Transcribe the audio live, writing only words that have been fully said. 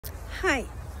Hi,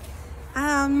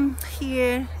 I'm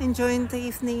here enjoying the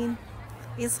evening.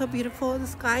 It's so beautiful, the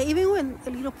sky, even when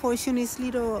a little portion is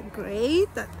little gray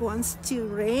that wants to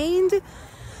rain.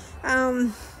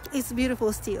 um, it's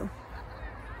beautiful still.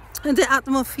 And the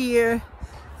atmosphere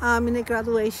in the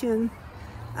graduation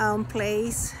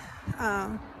place,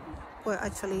 well,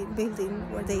 actually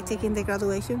building where they taking the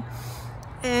graduation.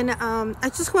 And I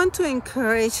just want to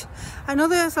encourage, I know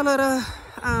there's a lot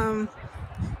of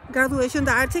graduation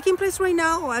that are taking place right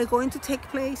now or are going to take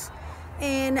place,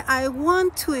 and I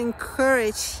want to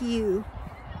encourage you,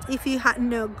 if you had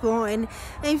not gone,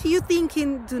 and if you're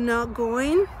thinking do not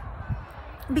going,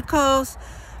 because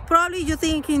probably you're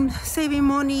thinking saving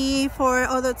money for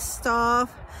other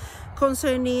stuff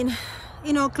concerning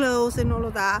clothes and all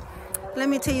of that. Let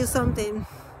me tell you something.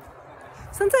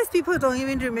 Sometimes people don't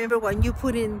even remember when you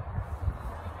put in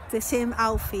the same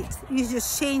outfit. You're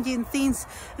just changing things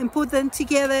and put them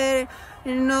together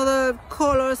in other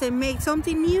colors and make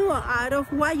something new out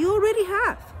of what you already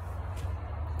have.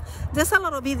 There's a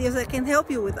lot of videos that can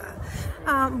help you with that.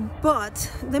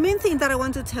 But the main thing that I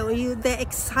want to tell you, the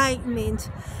excitement,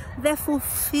 the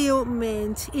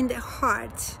fulfillment in the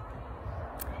heart,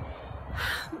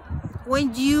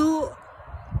 when you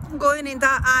going in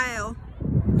that aisle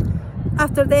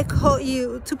after they call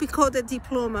you to pick up the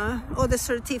diploma or the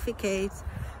certificate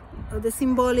or the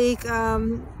symbolic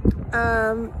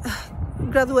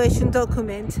graduation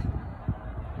document,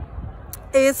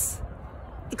 is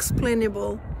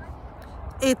explainable.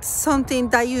 It's something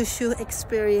that you should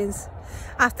experience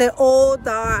after all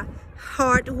the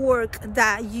hard work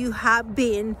that you have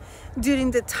been during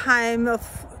the time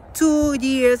of 2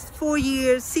 years, 4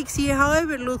 years, 6 years,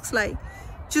 however it looks like.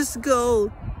 Just go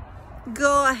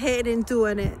ahead and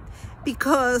doing it,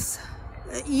 because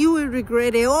you will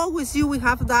regret it. Always you will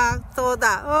have that thought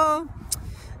that, oh,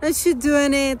 I should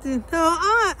doing it,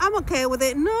 oh, I'm okay with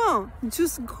it. No,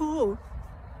 just go.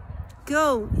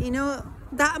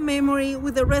 That memory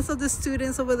with the rest of the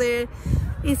students over there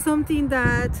is something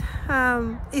that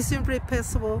is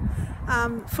irreplaceable.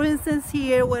 For instance,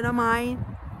 here when I'm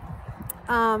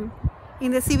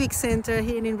in the Civic Center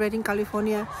here in Redding,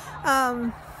 California,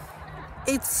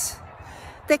 it's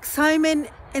the excitement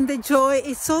and the joy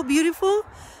is so beautiful,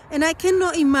 and I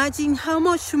cannot imagine how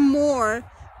much more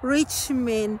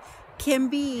Richmond can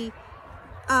be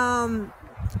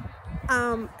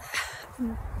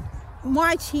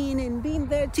marching and being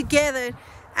there together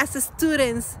as the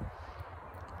students,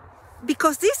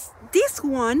 because this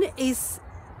one is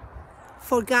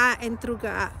for God and through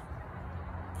God.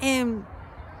 And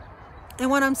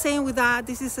what I'm saying with that,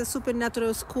 this is a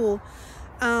supernatural school,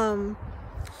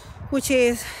 which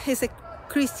is a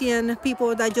Christian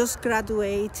people that just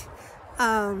graduate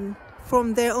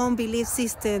from their own belief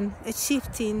system,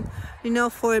 shifting,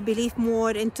 for believe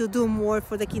more and to do more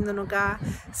for the kingdom of God.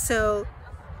 So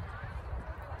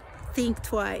think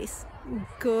twice.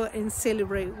 Go and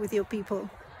celebrate with your people.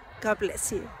 God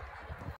bless you.